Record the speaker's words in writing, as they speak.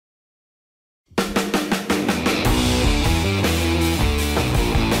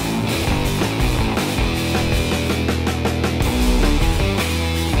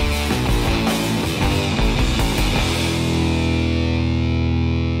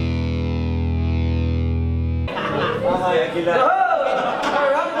A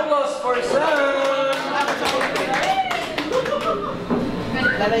round of applause for Sam!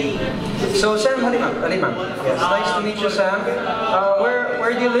 So Sam, halima. Yes, nice to meet you, Sam.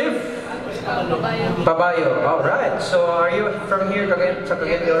 Where do you live? Pabayo. All right. So are you from here, sa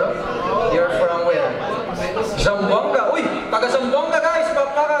Cagayan de Oro? You're from where? Zamboanga. Uy, taga Zamboanga guys.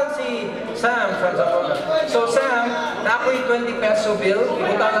 Papakan si Sam from Zamboanga. So Sam, na ako'y 20 peso bill.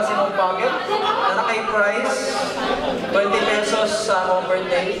 Ibuta na si mong pocket. Na nakay-price 20 pesos sa akong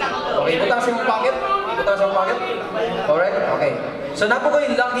birthday. Okay, ibuta na si mong pocket. Alright? Okay. So napo ko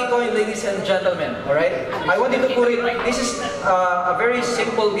yung lucky coin, ladies and gentlemen. Alright? I want you to put it, this is a very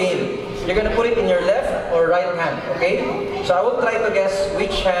simple game. You're gonna put it in your left or right hand. Okay? So I will try to guess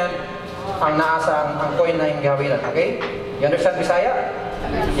which hand ang naasa ang coin na yung gawiran. Okay? You understand Bisaya?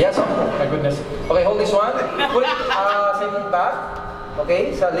 Yes? Oh my goodness. Okay, hold this one. Put it sa yung back.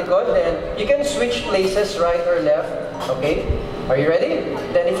 Okay? Sa likod. Then you can switch places, right or left. Okay? Are you ready?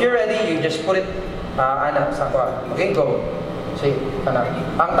 Then if you're ready, you just put it sa kwa. Okay? Go. See,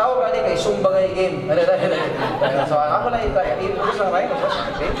 ang tao ba kay sumbagay game. So ako lang itry. Ipulis lang kayo.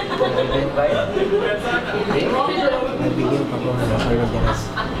 Okay?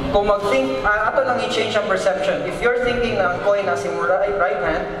 Kung mag-think, ato lang i-change ang perception. If you're thinking na ang coin nasa yung right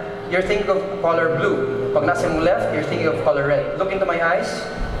hand, you're thinking of color blue. Pag nasa yung left, you're thinking of color red. Look into my eyes.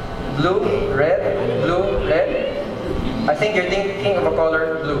 Blue, red, blue, red. I think you're thinking of a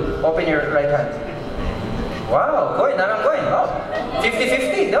color blue. Open your right hand. Wow, coin, narang coin. Oh,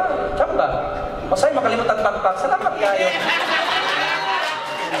 50-50, no? Chamba. Masay, makalimutan pakpak. Salamat kayo.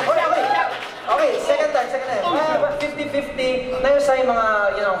 Okay, second time. 50-50. Na yung sa mga,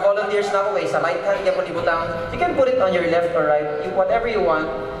 volunteers na ako, sa right hand, kaya po libutang. You can put it on your left or right. Whatever you want,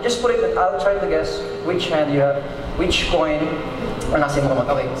 just put it, and I'll try to guess which hand you have, which coin, or nasa yung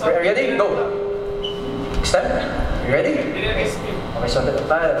mga. Okay, are you ready? Go. Extend. You ready? Okay, so let's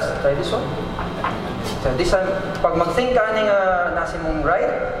try this one. So this time, pag mag-think ka ng nasa mong right,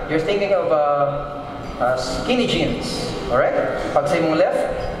 you're thinking of skinny jeans. Alright? Pag sa mong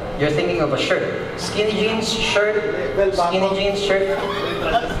left, you're thinking of a shirt. Skinny jeans, shirt, skinny jeans, shirt.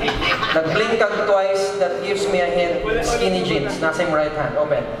 Nag-blink kag twice, that gives me a hint. Skinny jeans, nasa mong right hand.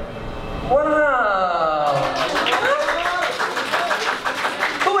 Open. Wow!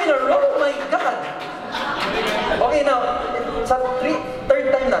 2 in a row, my God! Okay, now, sa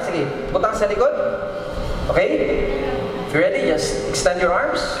third time na, sige, butang sa likod. Okay? If you're ready, just extend your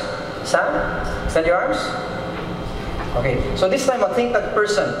arms. Sam, extend your arms. Okay, so this time, think that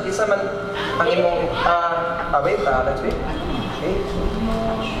person. This time, ang imong, wait, let's wait. Okay.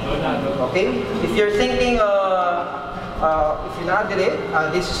 Okay, if you're thinking, if you're not did it,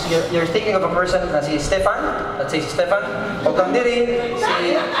 this is, you're thinking of a person na si Stefan. Let's say si Stefan. O kang diri,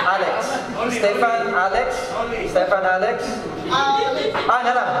 si Alex. Stefan, Alex.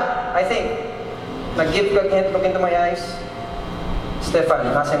 Nala, I think. Nag-give ka hint, look into my eyes.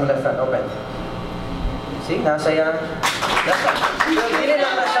 Stefan, nasa yung left hand, open. See, nasa yan. Dili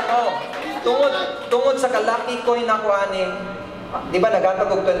lang na siya mo. Tungod sa kalaki coin na kuhanin, di ba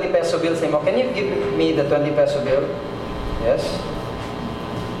nagatag og 20 peso bill sa imo? Can you give me the 20 peso bill? Yes?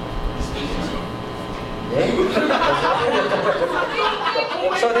 Okay.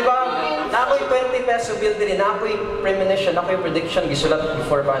 So di ba, na ako'y 20 peso bill din, na ako'y premonition, na ako'y prediction, gisulat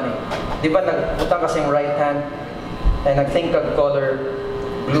before pa ni. Di ba nagbutang kasing right hand, and nag-think of color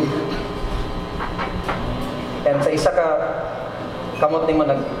blue. And sa isa ka, kamot ni mo,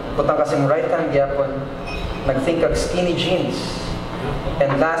 nagbutang kasing right hand, gyapon, nag-think of skinny jeans.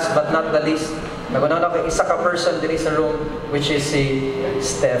 And last but not the least, nagunaw na ko isa ka person diri sa room, which is si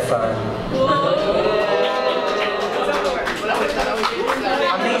Stefan.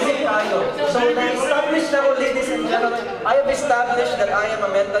 Amazing tayo. So na-establish na ko, ladies and gentlemen, I have established that I am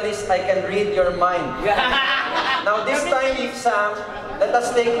a mentalist. I can read your mind. Now this time, Sam, let us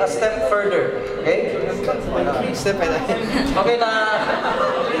take a step further. Okay? Okay na.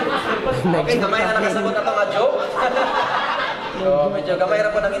 Okay, gamay na nakasagot na mga joke. So, medyo gamay na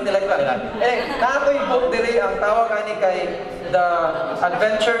po ng intellectual. Nato'y book diri ang tawag ani kay The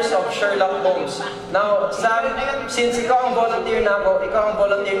Adventures of Sherlock Holmes. Now, Sam, since ikaw ang volunteer na ako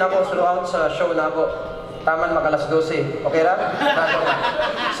throughout sa show na ako, taman makalas 12. Okay ra?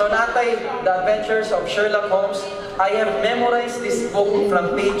 So, natay The Adventures of Sherlock Holmes. I have memorized this book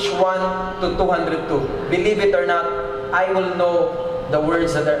from page 1 to 202. Believe it or not, I will know the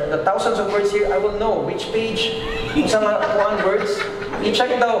words that are, the thousands of words here, I will know which page, kung sa mga kuhan words,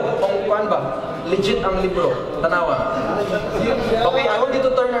 i-check daw kung kuhan ba, legit ang libro, tanawa. Okay, I want you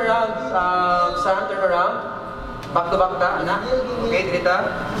to turn around, Sam, turn around. Back to back ta, anak. Okay, dita.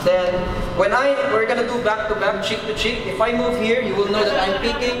 Then, we're gonna do back to back, cheek to cheek. If I move here, you will know that I'm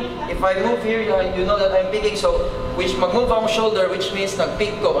peeking. If I move here, you know that I'm peeking. So, which mag-move ang shoulder, which means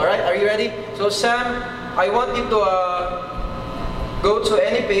nag-peek ko. Alright, are you ready? So, Sam, I want you to go to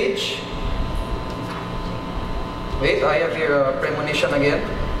any page. Wait, I have here a premonition again.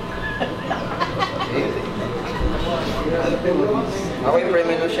 Okay. Ako yung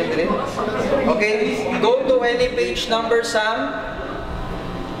premonition din. Okay, go to any page number, Sam.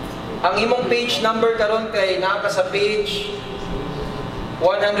 Ang imong page number karon kay naka sa page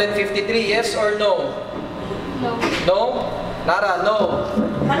 153, yes or no? No. No? Nara, no.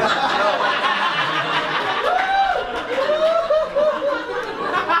 No.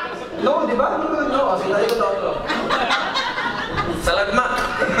 No, di ba? No, sinabi ko to. Salagma.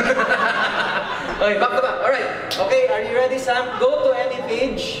 Okay, back to back. Alright. Okay, are you ready, Sam? Go to any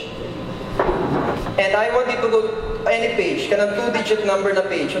page. And I want you to go to any page. Kanang 2-digit number na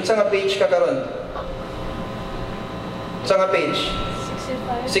page. Unsa nga page ka karon? Unsa nga page?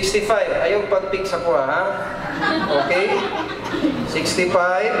 65. 65. Ayaw pag-pick sa kuha, ha? Okay?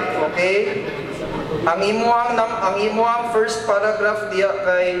 65. Okay? Ang imuang first paragraph diya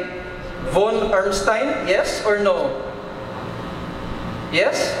kay Von Ornstein, yes or no?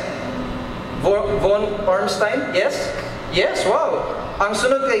 Yes? Von Ornstein, yes? Yes, wow. Ang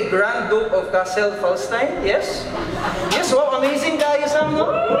sunod kay Grand Duke of Kassel-Felstein, yes? Yes, wow, amazing guys, Sam, no?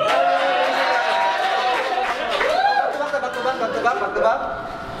 Back to back.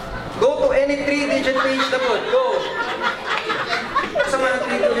 Go to any 3-digit page na po. Go. Sama na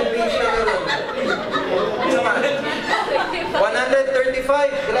 3-digit page na po. Sama. 135.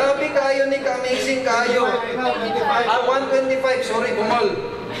 Grabe kayo ni ka-amazing kayo. 125. Sorry, bumal.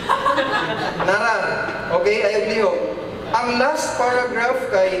 Nara. Okay, ayog liho. Ang last paragraph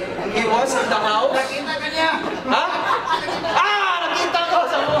kay he was in the house. Nakita ka niya. Ha? Nakita ko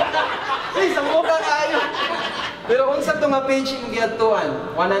sa mukha. Sa mukha kayo. Pero unsa to nga page yung giadtuan?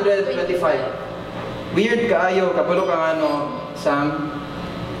 125. Weird kaayo, kabalo ka ano, Sam.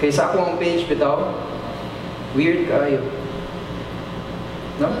 Kaysa ako ang page bitaw. Weird kaayo.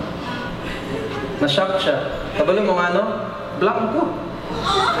 No? Na-shock siya. Kabalo mo nga ano? Blanco.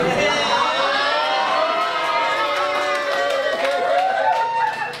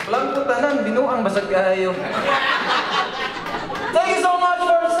 Blanco tanan, binuang basag kaayo. Thank you so